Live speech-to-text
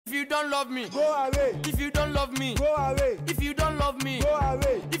If you don't love me, go away. if you don't love me, Go away. if you don't love me, Go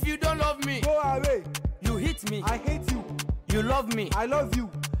away. if you don't love me, Go away. you hit me. I hate you. You love me. I love you.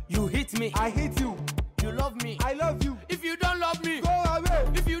 You hit me. I hate you. You love me. I love you. If you don't love me, Go away.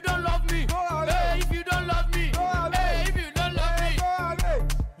 if you don't love me, Go away. hey, if you don't love me, Go away. hey, if you don't love me, Go away.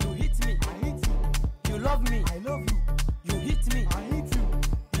 you hit me. I hate you. You love me. I love you. You hit me. I hate you.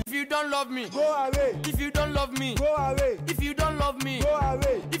 If you don't love me, Go away. if you don't love me, Go away. if you don't love me, Go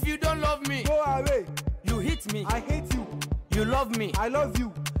away. if you don't love me, Go away. you hit me. I hate you. You love me. I love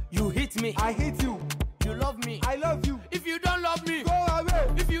you. You hit me. I hate you. You love me. I love you. If you don't love me, Go away.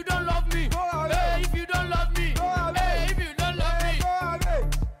 if you don't love me, Go away. hey, if you don't love me, Go away. hey, if you don't love me, Go away.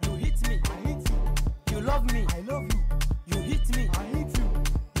 you hit me. I hate you. You love me. I love you. You hit me. I hate you.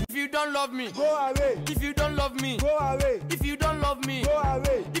 If you don't love me, Go away. if you don't love me, Go away. if you don't love me, Go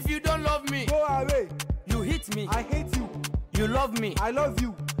away. if you don't love me, Go away. you hit me. I hate you. You love me. I love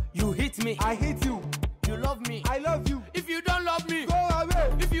you. You hit me. I hate you. You love me. I love you. If you don't love me, Go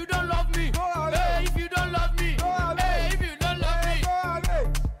away. if you don't love me, Go away. hey, if you don't love me, Go away. hey, if you don't love me, Go away.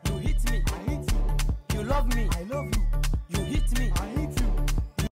 you hit me. I hate you. You love me. I